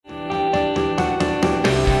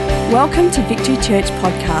Welcome to Victory Church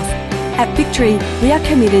Podcast. At Victory, we are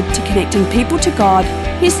committed to connecting people to God,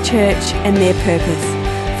 His church and their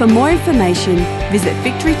purpose. For more information, visit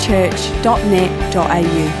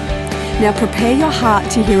victorychurch.net.au. Now prepare your heart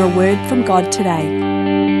to hear a word from God today.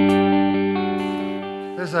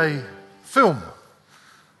 There's a film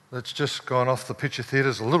that's just gone off the picture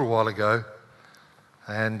theatres a little while ago,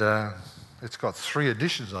 and it's got 3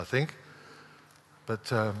 editions, I think. But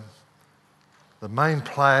the main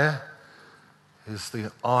player is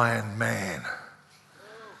the Iron Man.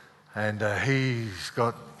 And he's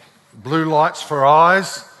got blue lights for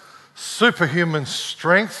eyes, superhuman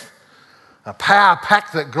strength, a power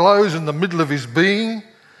pack that glows in the middle of his being.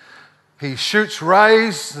 He shoots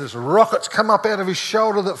rays, there's rockets come up out of his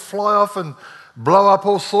shoulder that fly off and blow up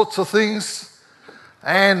all sorts of things.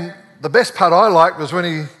 And the best part I liked was when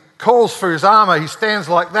he calls for his armour, he stands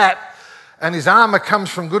like that, and his armour comes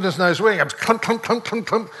from goodness knows where. He goes clunk, clunk, clunk, clunk,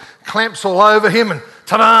 clunk, clamps all over him, and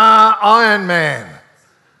ta-da, Iron Man.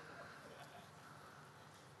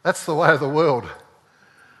 That's the way of the world.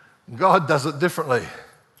 God does it differently.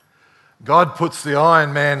 God puts the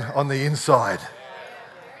Iron Man on the inside,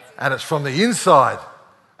 and it's from the inside,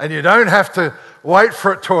 and you don't have to wait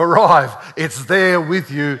for it to arrive. It's there with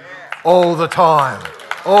you all the time,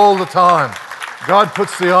 all the time. God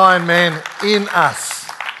puts the Iron Man in us.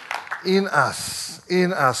 In us.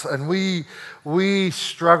 And we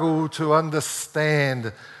struggle to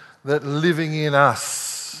understand that living in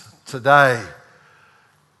us today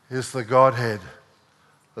is the Godhead,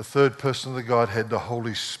 the third person of the Godhead, the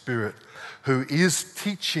Holy Spirit, who is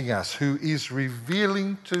teaching us, who is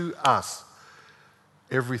revealing to us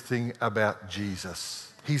everything about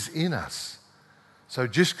Jesus. He's in us. So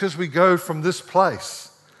just because we go from this place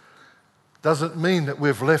doesn't mean that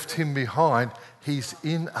we've left him behind. He's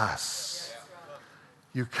in us.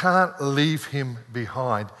 You can't leave him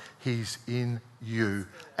behind. He's in you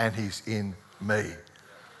and he's in me.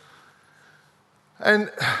 And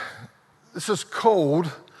this is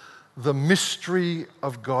called the mystery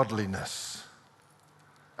of godliness.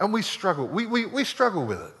 And we struggle. We struggle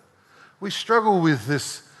with it. We struggle with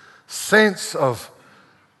this sense of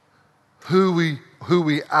who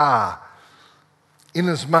we are,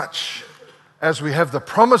 inasmuch as we have the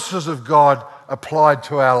promises of God applied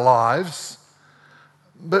to our lives,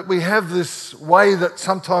 but we have this way that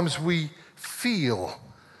sometimes we feel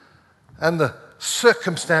and the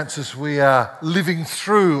circumstances we are living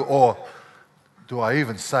through, or do I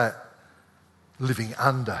even say it, living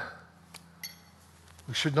under.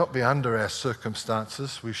 We should not be under our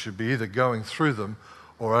circumstances. We should be either going through them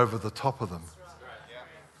or over the top of them.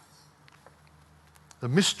 The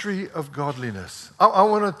mystery of godliness. I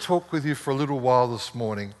want to talk with you for a little while this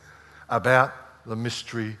morning about the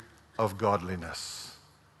mystery of godliness.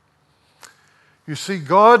 You see,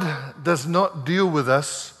 God does not deal with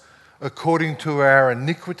us according to our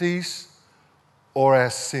iniquities or our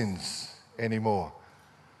sins anymore.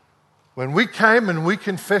 When we came and we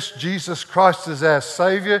confessed Jesus Christ as our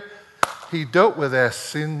Saviour, He dealt with our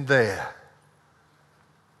sin there.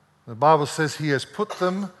 The Bible says He has put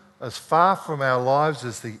them as far from our lives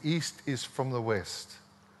as the east is from the west.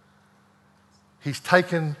 He's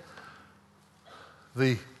taken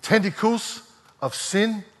the tentacles of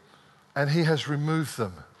sin and he has removed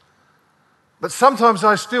them. But sometimes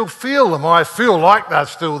I still feel them. I feel like they're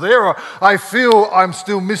still there, or I feel I'm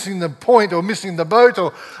still missing the point or missing the boat,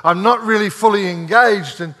 or I'm not really fully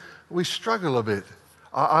engaged, and we struggle a bit.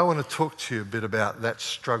 I want to talk to you a bit about that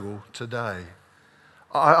struggle today.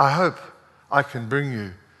 I hope I can bring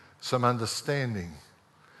you some understanding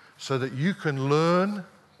so that you can learn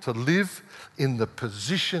to live in the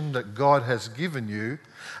position that God has given you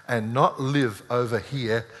and not live over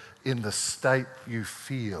here in the state you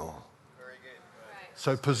feel. Very good.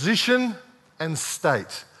 So position and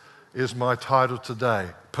state is my title today.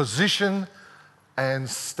 Position and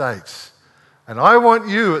state. And I want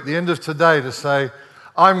you at the end of today to say,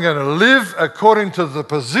 I'm going to live according to the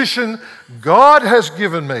position God has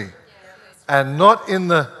given me and not in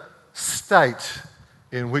the state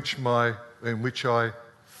in which I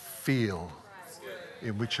feel.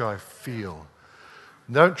 In which I feel.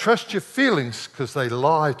 Don't trust your feelings because they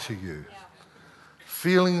lie to you.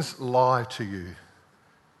 Feelings lie to you.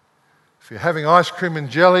 If you're having ice cream and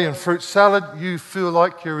jelly and fruit salad, you feel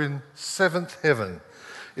like you're in 7th heaven.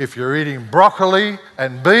 If you're eating broccoli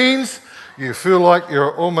and beans, you feel like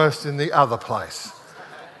you're almost in the other place.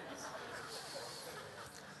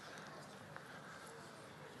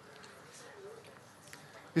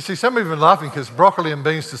 You see, some of you are laughing because broccoli and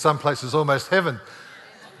beans to some places is almost heaven.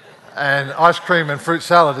 And ice cream and fruit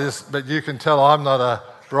salad is, but you can tell I'm not a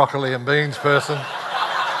broccoli and beans person.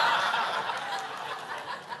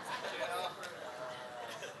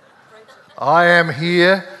 I am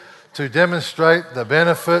here to demonstrate the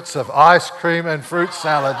benefits of ice cream and fruit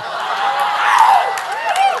salad.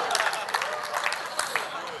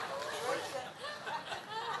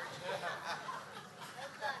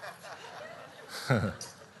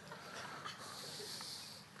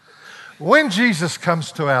 When Jesus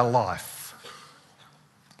comes to our life,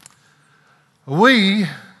 we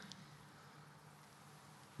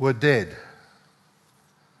were dead.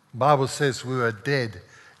 The Bible says we were dead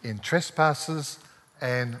in trespasses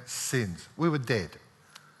and sins. We were dead.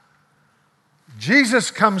 Jesus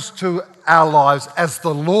comes to our lives as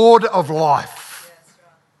the Lord of life.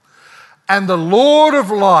 And the Lord of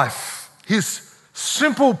life, his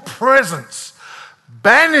simple presence,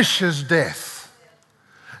 banishes death.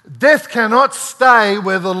 Death cannot stay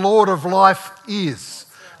where the Lord of life is,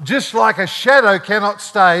 just like a shadow cannot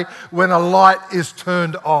stay when a light is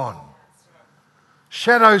turned on.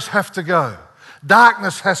 Shadows have to go.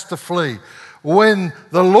 Darkness has to flee. When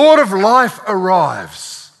the Lord of life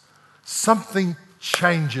arrives, something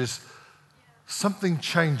changes. Something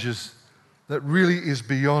changes that really is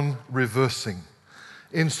beyond reversing.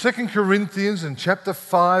 In 2 Corinthians in chapter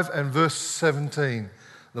 5 and verse 17,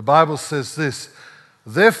 the Bible says this,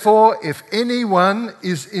 "Therefore, if anyone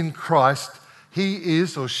is in Christ, he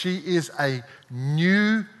is or she is a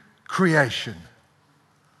new creation.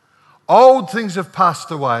 Old things have passed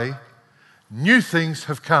away, new things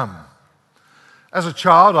have come." As a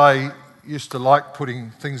child, I used to like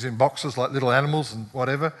putting things in boxes like little animals and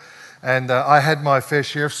whatever, and I had my fair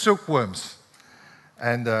share of silkworms.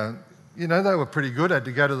 And, they were pretty good. I had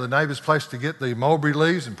to go to the neighbour's place to get the mulberry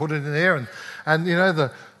leaves and put it in there. And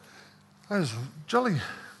those jolly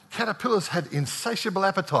caterpillars had insatiable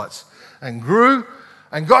appetites and grew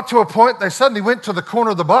and got to a point they suddenly went to the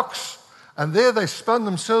corner of the box, and there they spun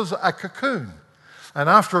themselves a cocoon. And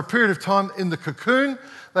after a period of time in the cocoon,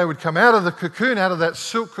 they would come out of the cocoon, out of that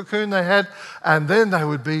silk cocoon they had, and then they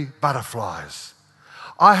would be butterflies.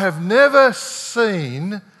 I have never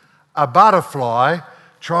seen a butterfly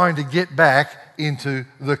trying to get back into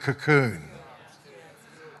the cocoon.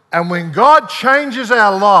 And when God changes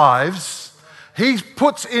our lives, he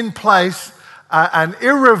puts in place an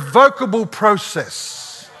irrevocable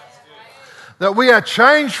process that we are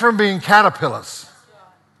changed from being caterpillars.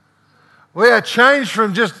 We are changed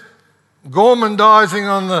from just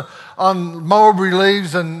gormandizing on mulberry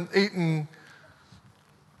leaves and eating,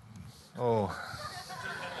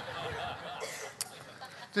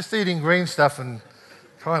 just eating green stuff and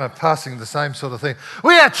kind of passing the same sort of thing.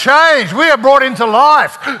 We are changed. We are brought into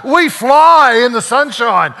life. We fly in the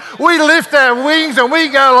sunshine. We lift our wings and we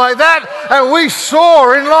go like that and we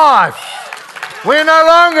soar in life. We're no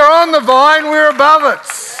longer on the vine, we're above it.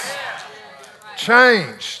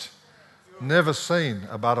 Changed. Never seen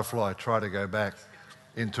a butterfly try to go back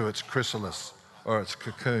into its chrysalis or its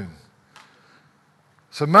cocoon.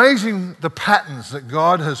 It's amazing the patterns that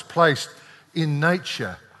God has placed in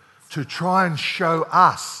nature to try and show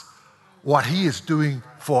us what he is doing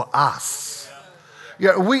for us.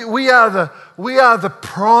 Yeah, we are the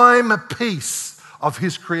prime piece of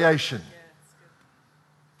his creation.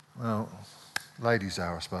 Well, ladies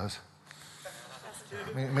are, I suppose.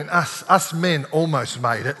 I mean us men almost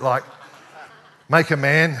made it, like make a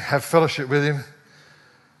man, have fellowship with him.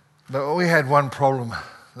 But we had one problem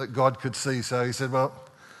that God could see, so he said, well,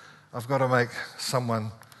 I've got to make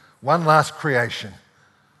someone, one last creation.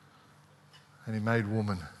 And he made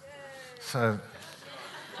woman. So,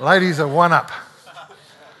 ladies are one up.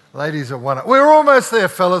 Ladies are one up. We're almost there,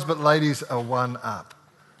 fellas, but ladies are one up.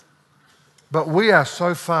 But we are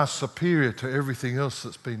so far superior to everything else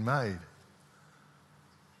that's been made.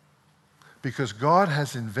 Because God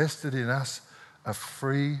has invested in us a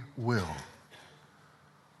free will.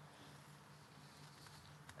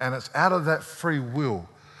 And it's out of that free will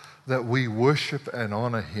that we worship and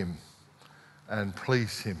honour him and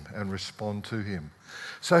please him and respond to him.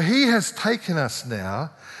 So he has taken us now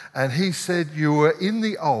and he said, you were in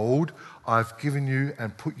the old, I've given you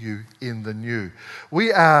and put you in the new.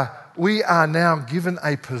 We are now given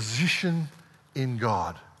a position in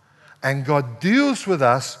God. And God deals with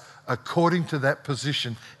us according to that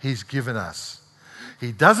position he's given us.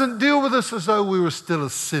 He doesn't deal with us as though we were still a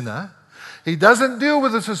sinner. He doesn't deal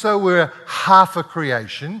with us as though we're half a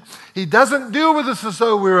creation. He doesn't deal with us as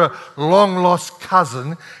though we're a long-lost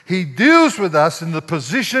cousin. He deals with us in the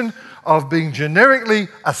position of being generically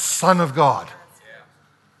a son of God.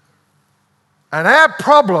 And our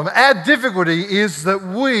problem, our difficulty is that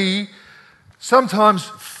we sometimes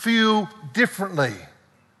feel differently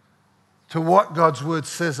to what God's word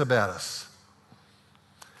says about us.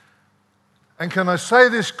 And can I say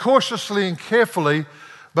this cautiously and carefully,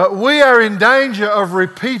 But we are in danger of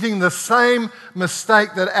repeating the same mistake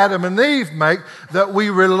that Adam and Eve make, that we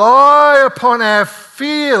rely upon our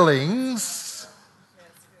feelings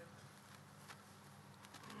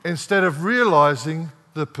instead of realizing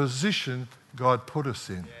the position God put us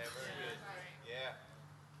in.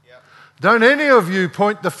 Don't any of you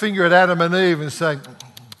point the finger at Adam and Eve and say,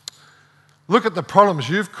 look at the problems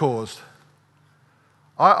you've caused.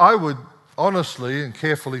 I would honestly and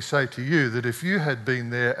carefully say to you that if you had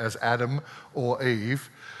been there as Adam or Eve,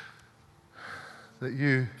 that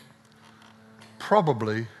you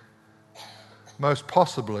probably, most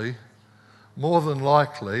possibly, more than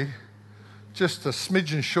likely, just a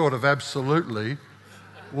smidgen short of absolutely,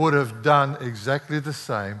 would have done exactly the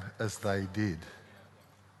same as they did.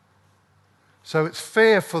 So it's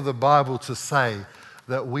fair for the Bible to say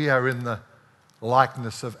that we are in the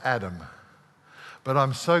likeness of Adam. But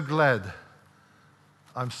I'm so glad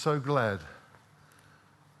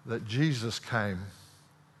that Jesus came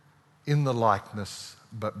in the likeness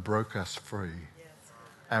but broke us free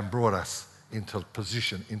and brought us into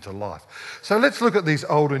position, into life. So let's look at these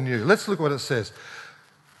old and new. Let's look what it says.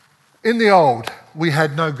 In the old, we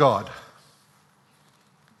had no God.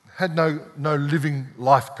 Had no living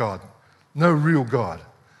life God. No real God.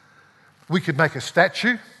 We could make a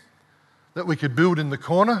statue that we could build in the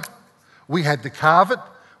corner. We had to carve it.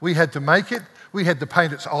 We had to make it. We had to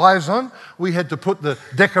paint its eyes on. We had to put the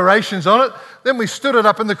decorations on it. Then we stood it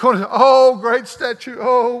up in the corner. Oh, great statue.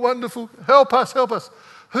 Oh, wonderful. Help us, help us.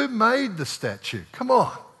 Who made the statue? Come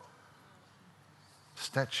on.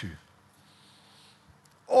 Statue.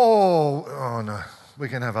 Oh no. We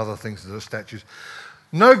can have other things that are statues.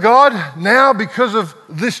 No God. Now, because of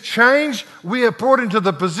this change, we are brought into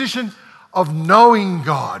the position of knowing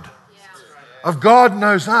God. Of God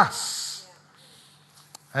knows us.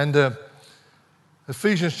 And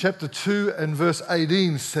Ephesians chapter 2 and verse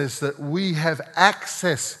 18 says that we have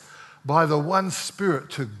access by the one Spirit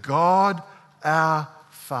to God our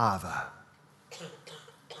Father.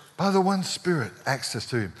 By the one Spirit, access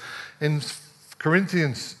to Him. In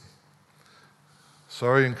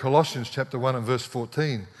Colossians chapter 1 and verse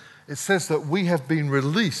 14, it says that we have been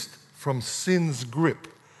released from sin's grip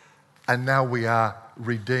and now we are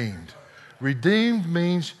redeemed. Redeemed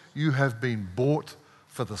means you have been bought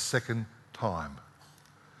for the second time.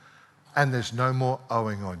 And there's no more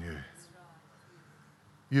owing on you.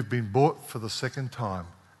 You've been bought for the second time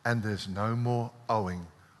and there's no more owing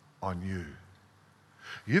on you.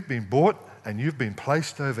 You've been bought and you've been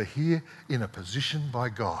placed over here in a position by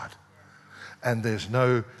God. And there's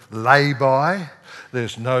no lay-by,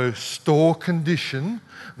 there's no store condition,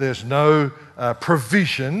 there's no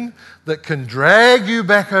provision that can drag you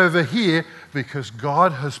back over here because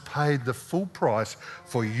God has paid the full price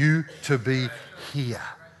for you to be here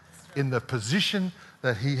in the position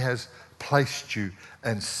that He has placed you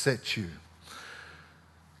and set you.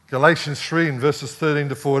 Galatians 3 and verses 13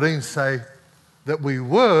 to 14 say that we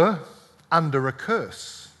were under a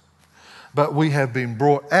curse, but we have been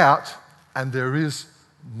brought out and there is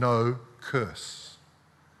no curse.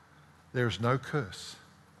 There is no curse.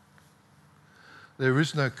 There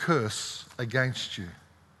is no curse against you.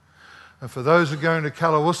 And for those who are going to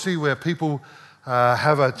Kalawusi, where people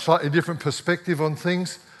have a slightly different perspective on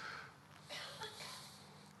things,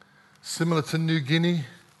 similar to New Guinea,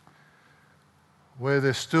 where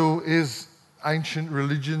there still is ancient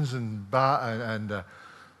religions and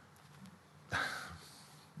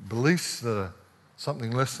beliefs that are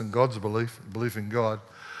something less than God's belief in God,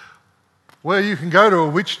 where you can go to a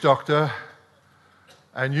witch doctor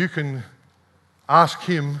and you can ask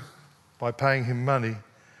him, by paying him money,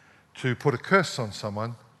 to put a curse on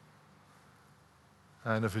someone.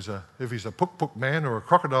 And if he's a puk-puk man or a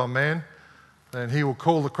crocodile man, then he will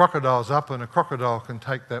call the crocodiles up and a crocodile can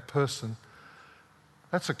take that person.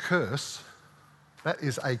 That's a curse. That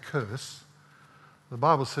is a curse. The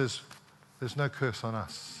Bible says there's no curse on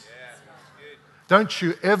us. Don't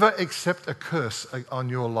you ever accept a curse on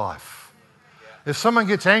your life. If someone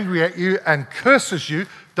gets angry at you and curses you,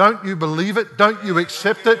 don't you believe it? Don't you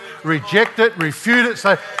accept it, reject it, refute it,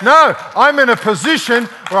 say, no, I'm in a position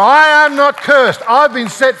where I am not cursed. I've been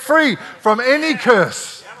set free from any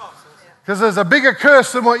curse. Because there's a bigger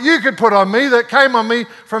curse than what you could put on me that came on me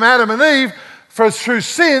from Adam and Eve through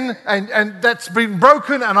sin, and that's been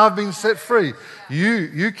broken and I've been set free.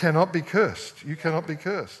 You cannot be cursed. You cannot be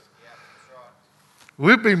cursed.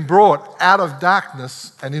 We've been brought out of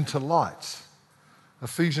darkness and into light.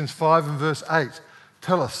 Ephesians 5 and verse 8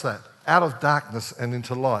 tell us that. Out of darkness and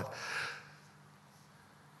into light.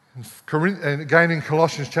 And again in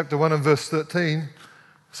Colossians chapter 1 and verse 13,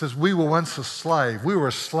 It says we were once a slave. We were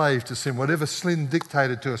a slave to sin. Whatever sin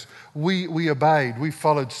dictated to us, we obeyed. We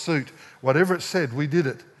followed suit. Whatever it said, we did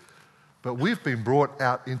it. But we've been brought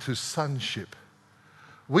out into sonship.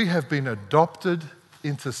 We have been adopted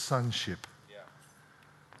into sonship.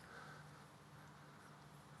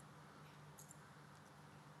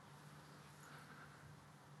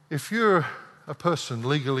 If you're a person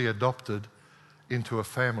legally adopted into a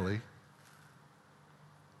family,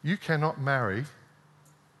 you cannot marry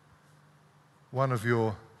one of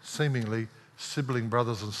your seemingly sibling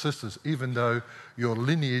brothers and sisters, even though your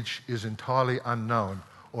lineage is entirely unknown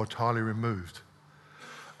or entirely removed.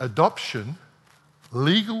 Adoption,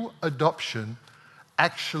 legal adoption,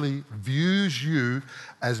 actually views you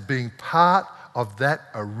as being part of that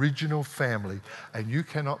original family, and you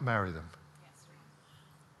cannot marry them.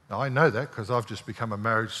 Now, I know that because I've just become a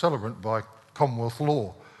marriage celebrant by Commonwealth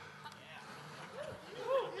law.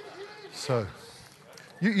 So,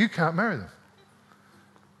 you can't marry them.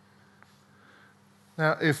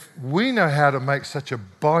 Now, if we know how to make such a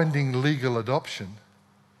binding legal adoption,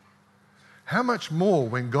 how much more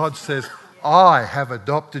when God says, I have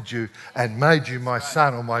adopted you and made you my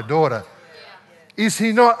son or my daughter? Is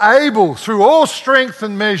he not able, through all strength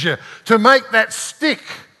and measure, to make that stick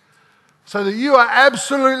so that you are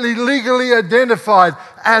absolutely legally identified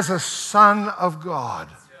as a son of God?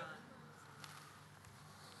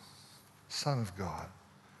 Son of God.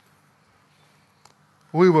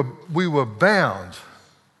 We were bound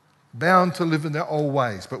to live in their old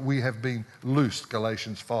ways, but we have been loosed,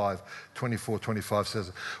 Galatians 5, 24, 25 says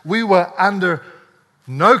it. We were under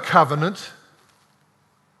no covenant.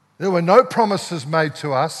 There were no promises made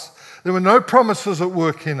to us. There were no promises at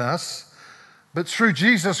work in us. But through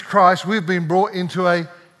Jesus Christ, we've been brought into a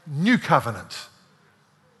new covenant.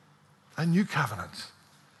 A new covenant.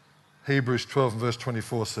 Hebrews 12 and verse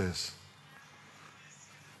 24 says,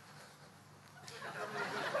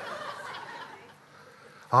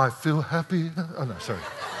 I feel happy. Oh, no, sorry.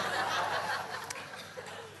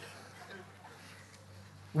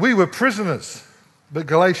 We were prisoners, but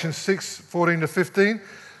Galatians 6, 14 to 15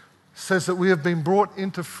 says that we have been brought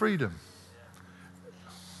into freedom.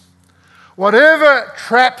 Whatever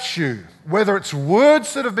traps you, whether it's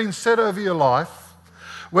words that have been said over your life,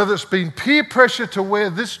 whether it's been peer pressure to wear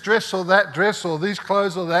this dress or that dress or these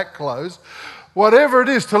clothes or that clothes, whatever it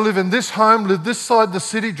is to live in this home, live this side the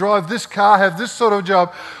city, drive this car, have this sort of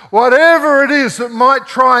job, whatever it is that might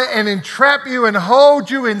try and entrap you and hold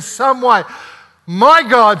you in some way, my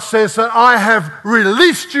God says that I have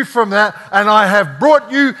released you from that and I have brought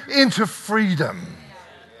you into freedom.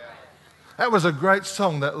 That was a great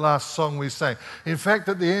song, that last song we sang. In fact,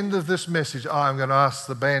 at the end of this message, I'm going to ask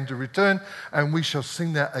the band to return and we shall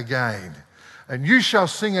sing that again. And you shall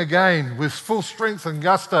sing again with full strength and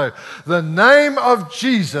gusto. The name of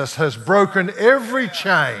Jesus has broken every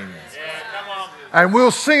chain. And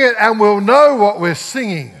we'll sing it and we'll know what we're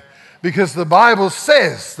singing because the Bible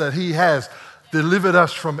says that he has delivered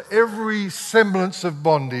us from every semblance of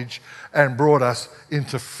bondage and brought us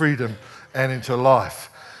into freedom and into life.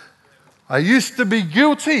 I used to be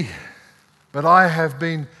guilty, but I have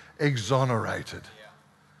been exonerated.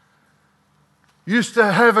 Used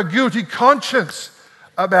to have a guilty conscience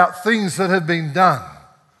about things that have been done,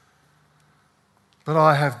 but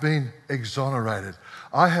I have been exonerated.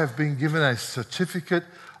 I have been given a certificate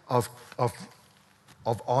of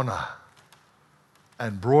honour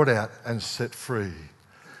and brought out and set free.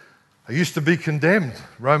 I used to be condemned.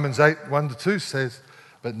 Romans 8, 1 to 2 says,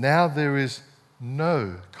 but now there is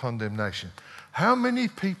no condemnation. How many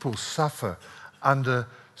people suffer under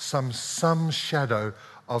some shadow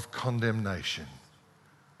of condemnation?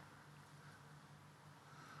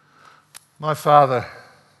 My father,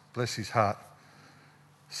 bless his heart,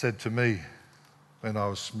 said to me when I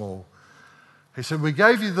was small, he said, we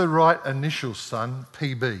gave you the right initials, son,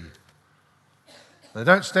 PB. They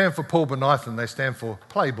don't stand for Paul Bonython, they stand for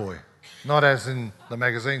Playboy. Not as in the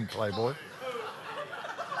magazine Playboy.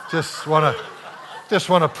 Just want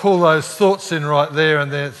to pull those thoughts in right there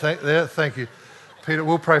and there. Thank you. Peter,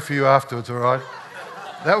 we'll pray for you afterwards, all right?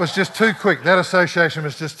 That was just too quick. That association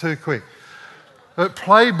was just too quick. But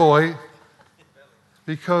Playboy,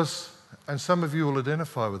 because, and some of you will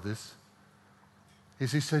identify with this,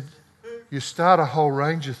 is he said, you start a whole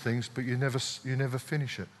range of things, but you never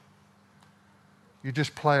finish it. You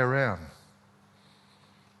just play around.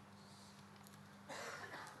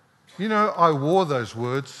 You know, I wore those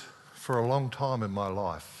words for a long time in my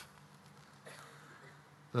life.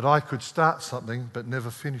 That I could start something but never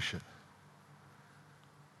finish it.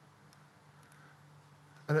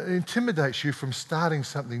 And it intimidates you from starting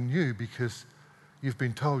something new because you've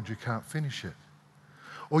been told you can't finish it.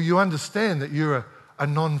 Or you understand that you're a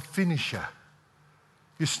non-finisher.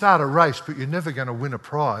 You start a race, but you're never going to win a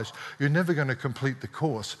prize. You're never going to complete the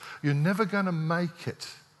course. You're never going to make it,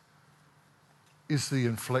 is the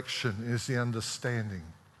inflection, is the understanding.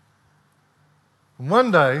 And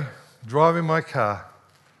one day, driving my car,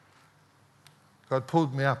 God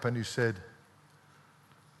pulled me up and he said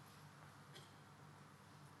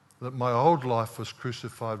that my old life was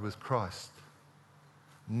crucified with Christ.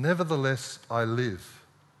 Nevertheless, I live.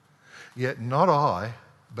 Yet not I,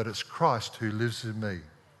 but it's Christ who lives in me.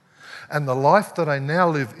 And the life that I now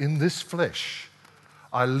live in this flesh,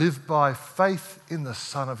 I live by faith in the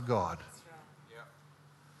Son of God,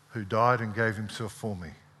 who died and gave himself for me.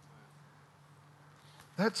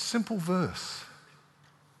 That simple verse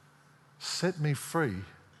set me free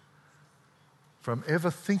from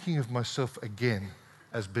ever thinking of myself again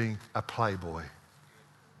as being a playboy.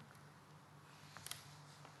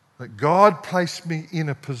 That God placed me in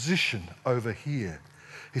a position over here.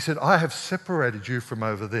 He said, I have separated you from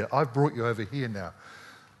over there. I've brought you over here now.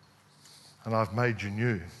 And I've made you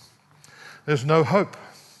new. There's no hope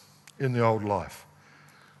in the old life.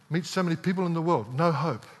 Meet so many people in the world, no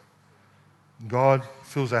hope. God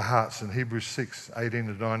fills our hearts. In Hebrews 6, 18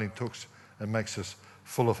 to 19 talks and makes us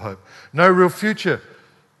full of hope. No real future,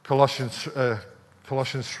 Colossians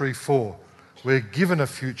 3, 4. We're given a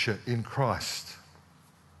future in Christ.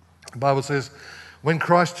 The Bible says, when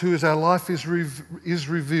Christ, who is our life, is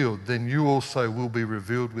revealed, then you also will be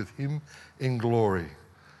revealed with him in glory.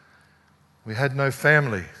 We had no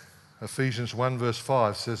family. Ephesians 1 verse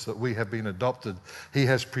 5 says that we have been adopted. He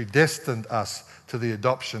has predestined us to the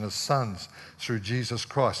adoption as sons through Jesus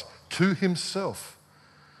Christ to himself,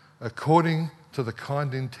 according to the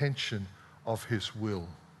kind intention of his will.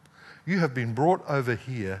 You have been brought over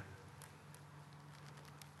here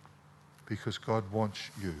because God wants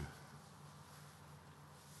you.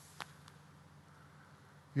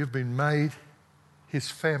 You've been made his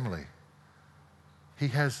family. He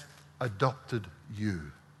has adopted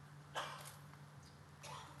you.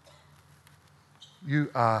 You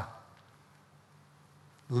are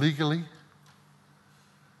legally,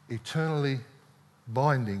 eternally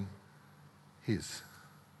binding his.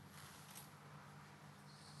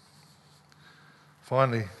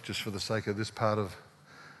 Finally, just for the sake of this part of,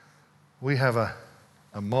 we have a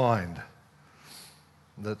mind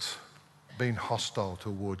that's been hostile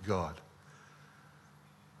toward God.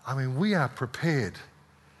 I mean, we are prepared.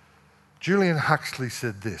 Julian Huxley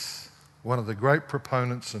said this, one of the great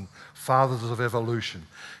proponents and fathers of evolution.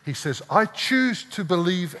 He says, I choose to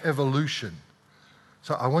believe evolution.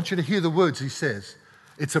 So I want you to hear the words he says.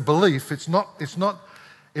 It's a belief. It's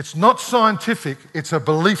not scientific. It's a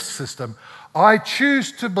belief system. I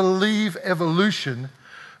choose to believe evolution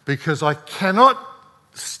because I cannot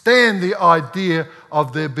stand the idea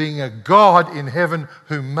of there being a God in heaven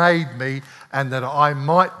who made me and that I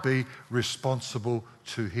might be responsible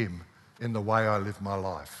to him in the way I live my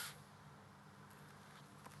life.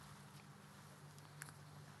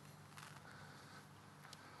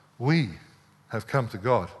 We have come to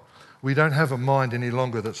God. We don't have a mind any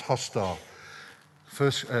longer that's hostile.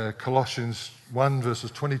 First Colossians 1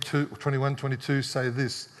 verses 21, 22 say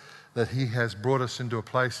this, that he has brought us into a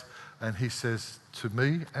place and he says to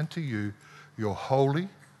me and to you, you're holy,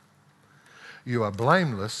 you are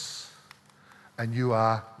blameless, and you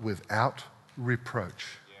are without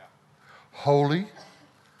reproach. Yeah. Holy,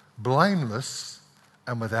 blameless,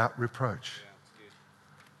 and without reproach.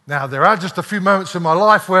 Yeah, now, there are just a few moments in my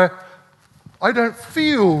life where I don't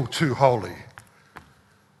feel too holy.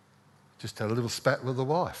 Just had a little spat with the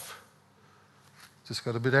wife. Just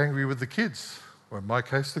got a bit angry with the kids, or in my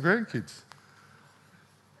case, the grandkids.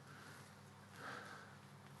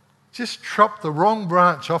 Just chopped the wrong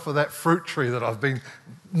branch off of that fruit tree that I've been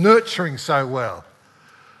nurturing so well.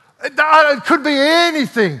 It could be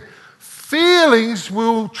anything. Feelings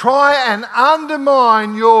will try and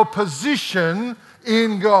undermine your position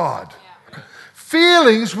in God.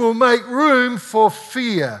 Feelings will make room for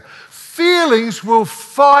fear. Feelings will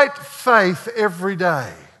fight faith every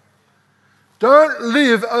day. Don't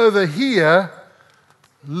live over here.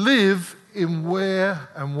 Live in where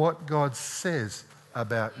and what God says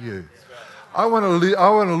about you. I want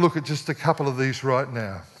to look at just a couple of these right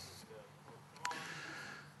now.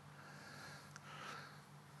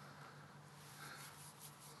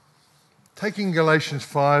 Taking Galatians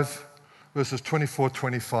 5, verses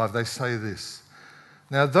 24-25, they say this.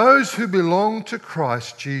 Now those who belong to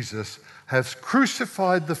Christ Jesus have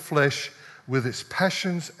crucified the flesh with its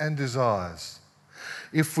passions and desires.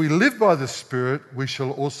 If we live by the Spirit, we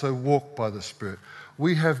shall also walk by the Spirit.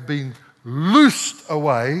 We have been loosed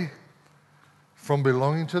away from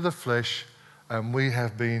belonging to the flesh, and we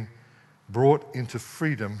have been brought into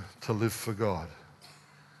freedom to live for God.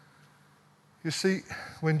 You see,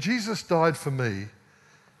 when Jesus died for me,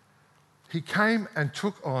 he came and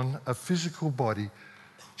took on a physical body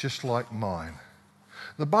just like mine.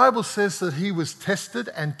 The Bible says that he was tested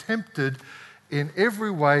and tempted in every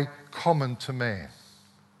way common to man.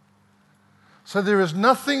 So there is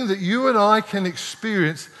nothing that you and I can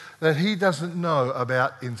experience that he doesn't know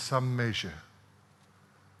about in some measure.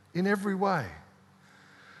 In every way.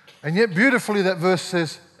 And yet beautifully that verse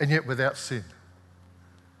says, and yet without sin.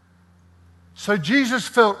 So Jesus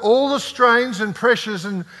felt all the strains and pressures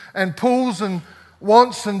and pulls and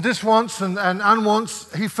wants and diswants and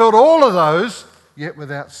unwants. He felt all of those, yet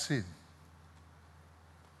without sin.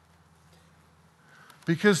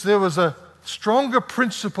 Because there was a stronger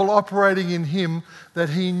principle operating in him, that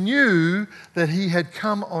he knew that he had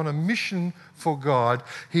come on a mission for God.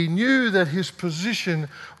 He knew that his position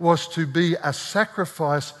was to be a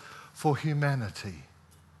sacrifice for humanity.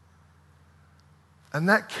 And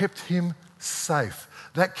that kept him safe.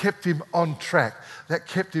 That kept him on track. That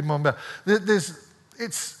kept him on.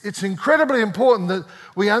 It's incredibly important that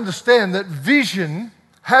we understand that vision,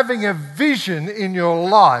 having a vision in your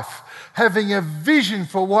life, having a vision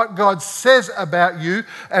for what God says about you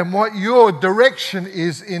and what your direction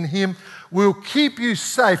is in him, will keep you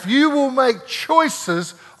safe. You will make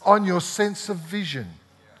choices on your sense of vision.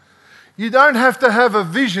 You don't have to have a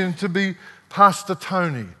vision to be Pastor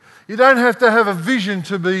Tony. You don't have to have a vision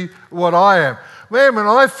to be what I am. Man, when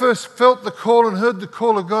I first felt the call and heard the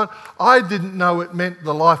call of God, I didn't know it meant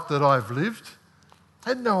the life that I've lived. I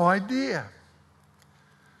had no idea.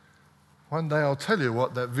 One day I'll tell you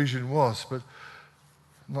what that vision was, but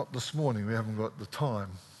not this morning. We haven't got the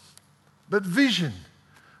time. But vision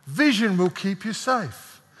will keep you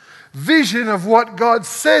safe. Vision of what God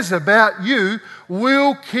says about you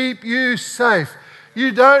will keep you safe.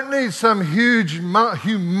 You don't need some humongous,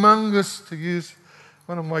 to use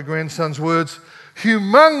one of my grandson's words,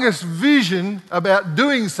 humongous vision about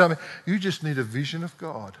doing something. You just need a vision of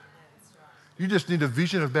God. You just need a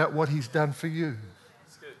vision about what he's done for you.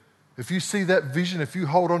 If you see that vision, if you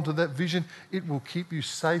hold on to that vision, it will keep you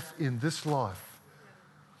safe in this life.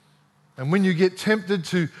 And when you get tempted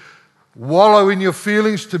to wallow in your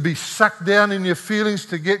feelings, to be sucked down in your feelings,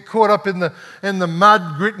 to get caught up in the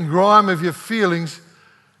mud, grit and grime of your feelings,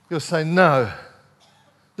 you'll say, no,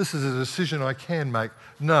 this is a decision I can make.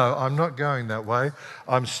 No, I'm not going that way.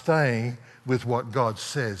 I'm staying with what God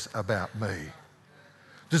says about me.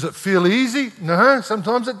 Does it feel easy? No,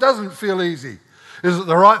 sometimes it doesn't feel easy. Is it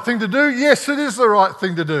the right thing to do? Yes, it is the right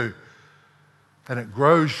thing to do. And it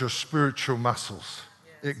grows your spiritual muscles.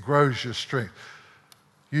 It grows your strength.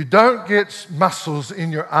 You don't get muscles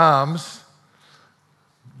in your arms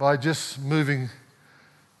by just moving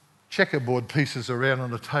checkerboard pieces around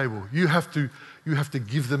on a table. You have to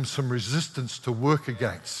give them some resistance to work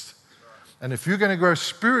against. And if you're going to grow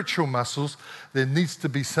spiritual muscles, there needs to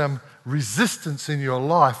be some resistance in your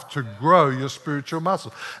life to grow your spiritual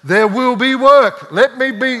muscles. There will be work. Let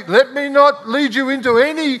me not lead you into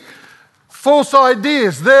any false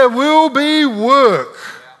ideas. There will be work.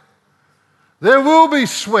 There will be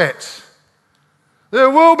sweat. There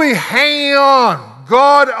will be hanging on.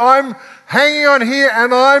 God, I'm hanging on here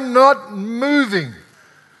and I'm not moving.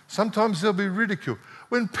 Sometimes there'll be ridicule.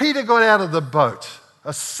 When Peter got out of the boat,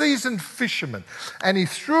 a seasoned fisherman, and he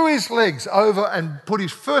threw his legs over and put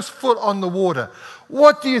his first foot on the water,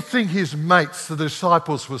 what do you think his mates, the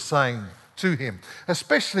disciples, were saying to him?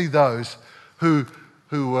 Especially those who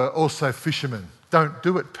were also fishermen. Don't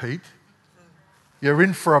do it, Pete. You're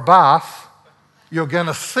in for a bath. You're going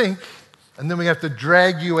to sink, and then we have to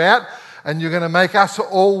drag you out, and you're going to make us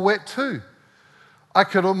all wet too. I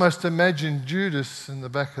could almost imagine Judas in the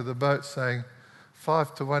back of the boat saying,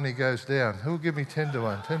 5 to 1 he goes down. Who'll give me 10 to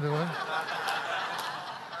 1? 10 to 1?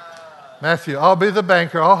 Matthew, I'll be the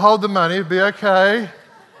banker. I'll hold the money. It'll be okay.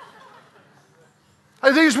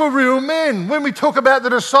 Hey, these were real men. When we talk about the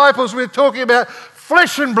disciples, we're talking about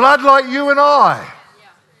flesh and blood like you and I.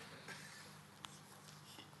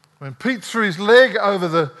 When Pete threw his leg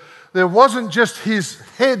over there wasn't just his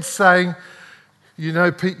head saying, you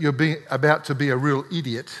know, Pete, you're about to be a real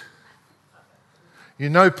idiot. You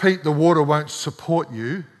know, Pete, the water won't support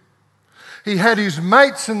you. He had his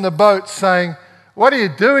mates in the boat saying, what are you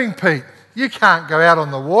doing, Pete? You can't go out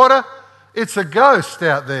on the water. It's a ghost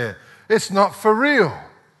out there. It's not for real.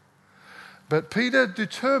 But Peter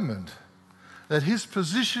determined that his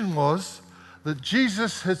position was that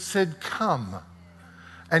Jesus had said, come.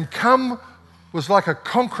 And come was like a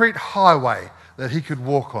concrete highway that he could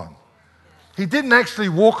walk on. He didn't actually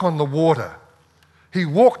walk on the water. He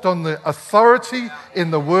walked on the authority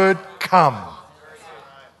in the word come.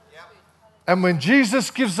 And when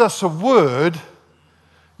Jesus gives us a word,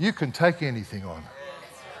 you can take anything on.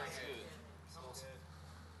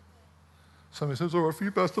 Somebody says, all right, for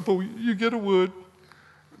you, Pastor Paul, you get a word.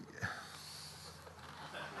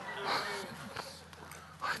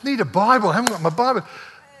 I need a Bible. I haven't got my Bible.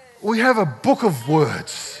 We have a book of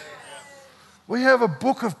words. We have a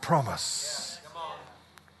book of promise.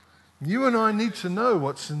 You and I need to know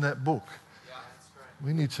what's in that book.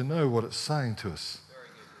 We need to know what it's saying to us.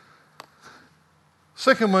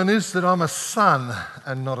 Second one is that I'm a son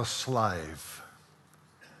and not a slave.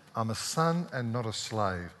 I'm a son and not a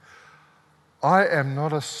slave. I am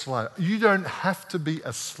not a slave. You don't have to be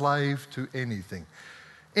a slave to anything.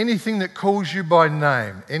 Anything that calls you by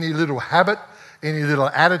name, any little habit, any little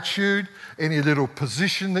attitude, any little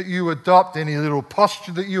position that you adopt, any little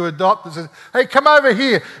posture that you adopt that says, hey, come over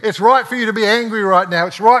here. It's right for you to be angry right now.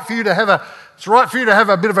 It's right for you to have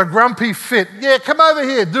a bit of a grumpy fit. Yeah, come over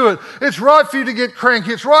here, do it. It's right for you to get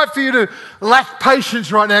cranky. It's right for you to lack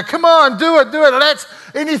patience right now. Come on, do it. That's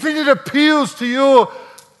anything that appeals to your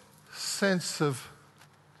sense of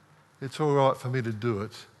it's all right for me to do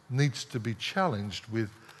it needs to be challenged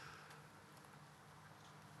with,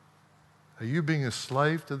 are you being a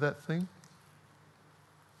slave to that thing?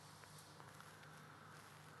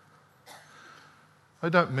 I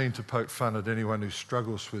don't mean to poke fun at anyone who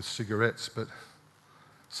struggles with cigarettes, but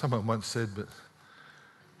someone once said, but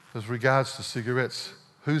as regards to cigarettes,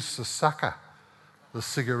 who's the sucker? The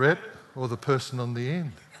cigarette or the person on the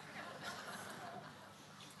end?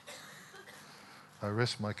 I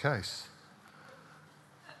rest my case.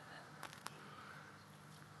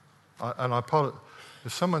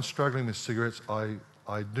 If someone's struggling with cigarettes, I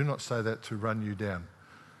do not say that to run you down.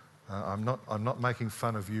 I'm not making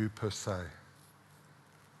fun of you per se.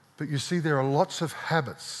 But you see, there are lots of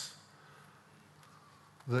habits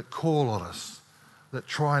that call on us, that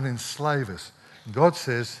try and enslave us. God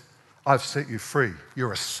says, I've set you free.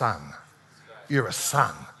 You're a son. You're a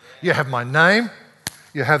son. You have my name.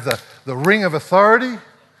 You have the ring of authority.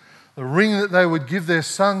 The ring that they would give their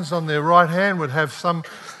sons on their right hand would have some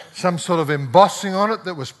sort of embossing on it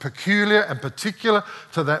that was peculiar and particular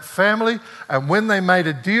to that family. And when they made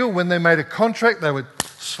a deal, when they made a contract, they would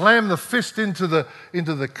slam the fist into the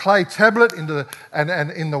clay tablet,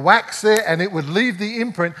 and in the wax there, and it would leave the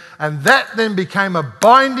imprint. And that then became a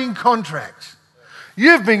binding contract.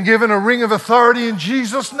 You've been given a ring of authority in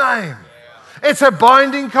Jesus' name. It's a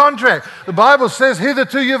binding contract. The Bible says,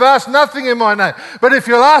 hitherto you've asked nothing in my name. But if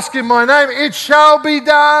you'll ask in my name, it shall be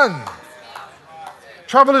done.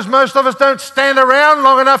 Trouble is, most of us don't stand around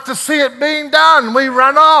long enough to see it being done. We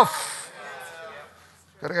run off.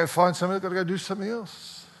 Got to go find something, got to go do something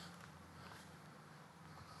else.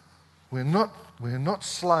 We're not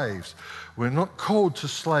slaves. We're not called to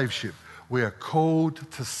slaveship. We are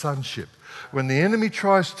called to sonship. When the enemy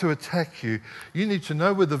tries to attack you, you need to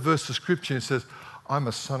know where the verse of Scripture says, I'm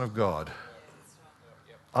a son of God.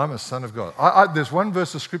 I'm a son of God. There's one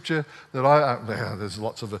verse of Scripture that there's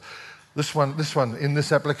lots of it. This one in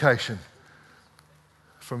this application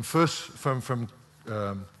from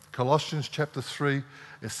Colossians chapter 3,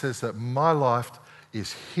 it says that my life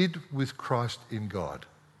is hid with Christ in God.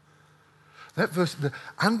 That verse, the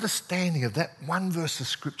understanding of that one verse of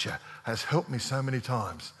Scripture has helped me so many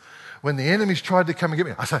times. When the enemy's tried to come and get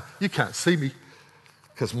me, I say, you can't see me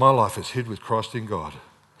because my life is hid with Christ in God.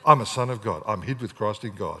 I'm a son of God. I'm hid with Christ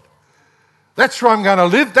in God. That's where I'm going to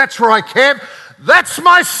live. That's where I camp. That's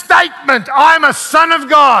my statement. I'm a son of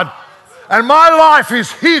God. And my life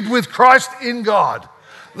is hid with Christ in God.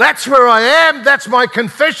 That's where I am. That's my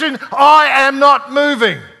confession. I am not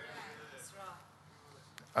moving.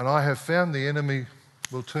 And I have found the enemy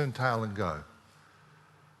will turn tail and go.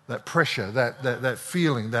 That pressure, that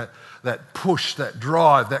feeling, that push, that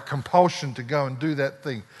drive, that compulsion to go and do that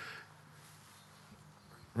thing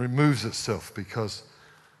removes itself because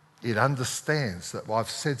it understands that I've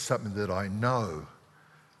said something that I know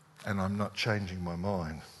and I'm not changing my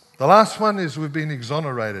mind. The last one is we've been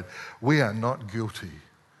exonerated. We are not guilty.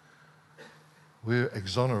 We're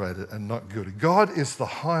exonerated and not guilty. God is the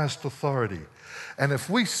highest authority. And if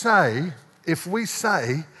we say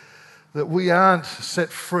that we aren't set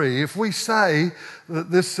free, if we say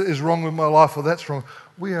that this is wrong with my life or that's wrong,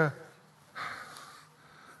 we're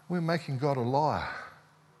making God a liar.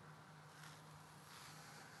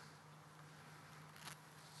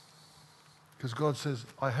 Because God says,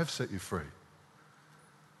 I have set you free.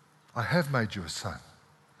 I have made you a son.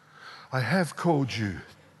 I have called you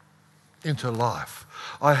into life.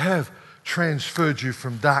 I have transferred you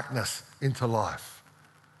from darkness into life.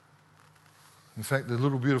 In fact, the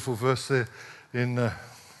little beautiful verse there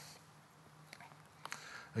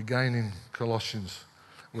again in Colossians,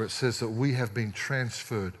 where it says that we have been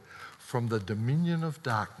transferred from the dominion of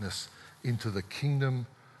darkness into the kingdom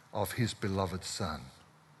of his beloved Son.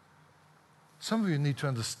 Some of you need to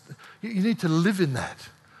understand, you need to live in that.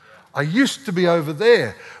 I used to be over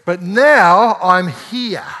there, but now I'm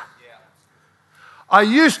here. I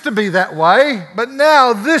used to be that way, but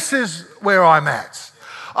now this is where I'm at.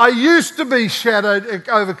 I used to be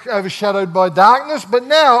overshadowed by darkness, but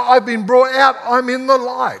now I've been brought out. I'm in the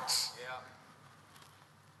light.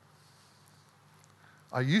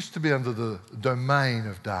 I used to be under the domain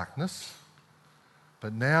of darkness,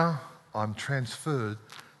 but now I'm transferred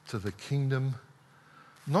to the kingdom,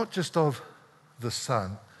 not just of the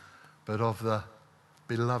Son, but of the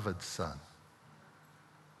beloved Son,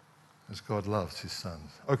 as God loves his sons.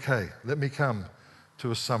 Okay, let me come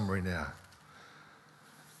to a summary now.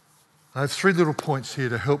 I have 3 little points here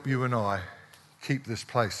to help you and I keep this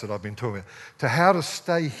place that I've been talking about, to how to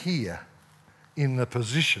stay here in the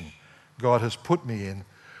position God has put me in,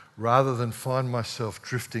 rather than find myself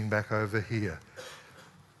drifting back over here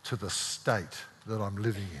to the state that I'm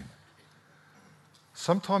living in.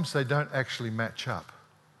 Sometimes they don't actually match up.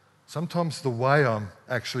 Sometimes the way I'm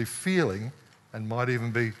actually feeling, and might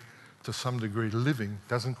even be to some degree living,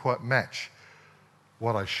 doesn't quite match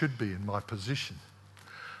what I should be in my position.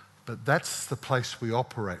 But that's the place we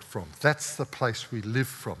operate from. That's the place we live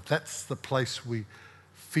from. That's the place we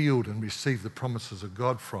field and receive the promises of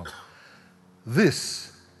God from.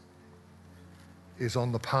 This is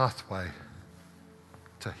on the pathway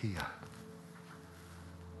to here.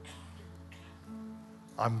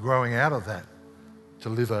 I'm growing out of that to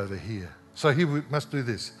live over here. So here we must do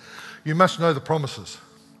this. You must know the promises.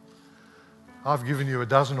 I've given you a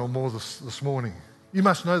dozen or more this morning. You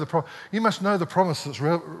must know the promise that's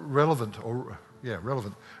relevant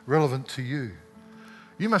to you.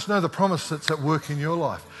 You must know the promise that's at work in your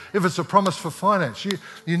life. If it's a promise for finance,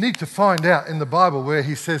 you need to find out in the Bible where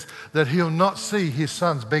he says that he'll not see his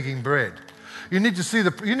sons begging bread. You need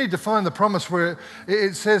to find the promise where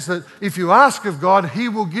it says that if you ask of God, he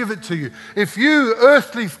will give it to you. If you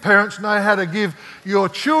earthly parents know how to give your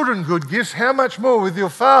children good gifts, how much more will your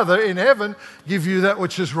Father in heaven give you that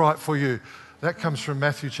which is right for you? That comes from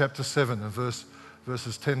Matthew chapter 7 and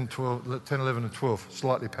verses 10, 11 and 12,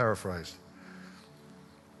 slightly paraphrased.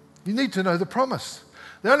 You need to know the promise.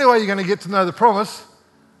 The only way you're going to get to know the promise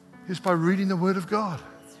is by reading the Word of God.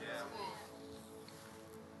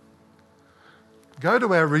 Go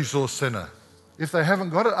to our resource centre. If they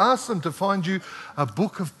haven't got it, ask them to find you a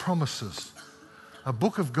book of promises, a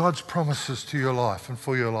book of God's promises to your life and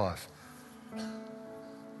for your life.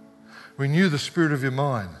 Renew the spirit of your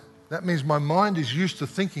mind. That means my mind is used to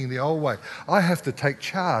thinking the old way. I have to take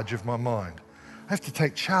charge of my mind. I have to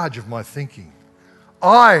take charge of my thinking.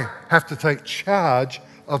 I have to take charge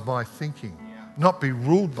of my thinking, not be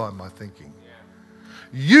ruled by my thinking.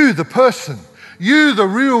 You, the person, you, the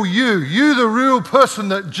real person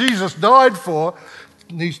that Jesus died for,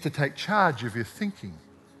 needs to take charge of your thinking.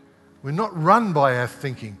 We're not run by our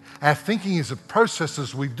thinking. Our thinking is the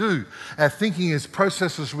processes we do. Our thinking is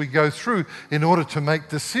processes we go through in order to make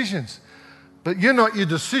decisions. But you're not your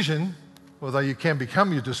decision, although you can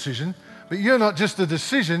become your decision, but you're not just a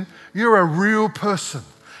decision, you're a real person.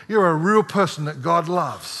 You're a real person that God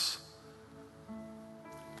loves.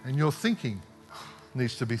 And your thinking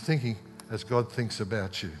needs to be thinking as God thinks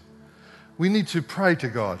about you. We need to pray to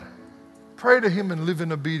God. Pray to him and live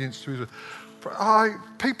in obedience to his word.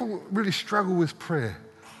 People really struggle with prayer.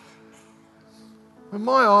 When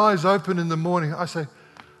my eyes open in the morning, I say,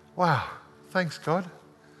 wow, thanks God,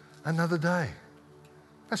 another day.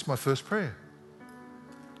 That's my first prayer.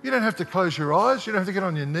 You don't have to close your eyes. You don't have to get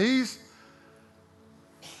on your knees.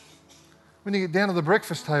 When you get down to the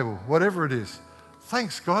breakfast table, whatever it is,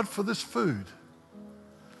 thanks God for this food.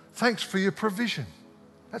 Thanks for your provision.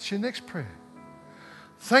 That's your next prayer.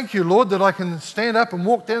 Thank you, Lord, that I can stand up and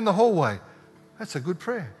walk down the hallway. That's a good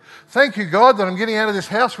prayer. Thank you, God, that I'm getting out of this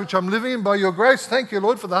house which I'm living in by your grace. Thank you,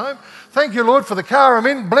 Lord, for the home. Thank you, Lord, for the car I'm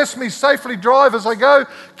in. Bless me, safely drive as I go.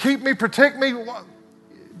 Keep me, protect me.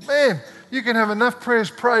 Man, you can have enough prayers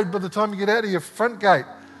prayed by the time you get out of your front gate.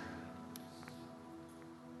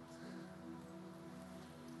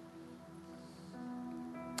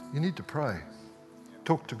 You need to pray.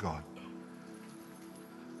 Talk to God.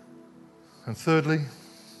 And thirdly,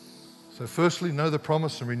 firstly, know the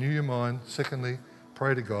promise and renew your mind. Secondly,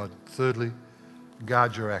 pray to God. Thirdly,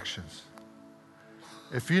 guard your actions.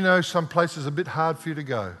 If you know some places are a bit hard for you to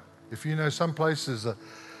go, if you know some places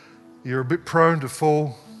you're a bit prone to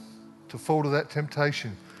fall to that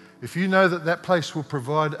temptation, if you know that that place will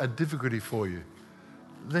provide a difficulty for you,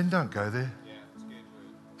 then don't go there.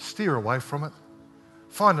 Steer away from it.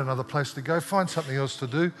 Find another place to go. Find something else to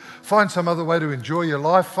do. Find some other way to enjoy your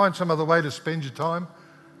life. Find some other way to spend your time.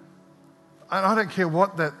 And I don't care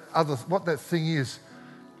what that thing is.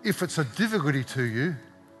 If it's a difficulty to you,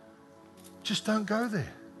 just don't go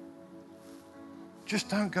there. Just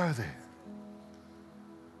don't go there.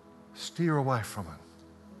 Steer away from it.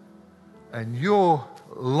 And your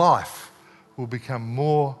life will become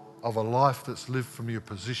more of a life that's lived from your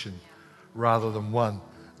position rather than one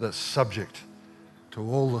that's subject to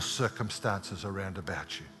all the circumstances around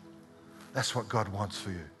about you. That's what God wants for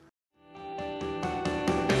you.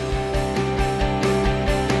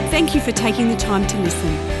 Thank you for taking the time to listen.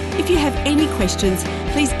 If you have any questions,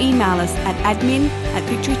 please email us at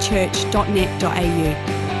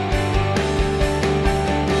admin@victorychurch.net.au.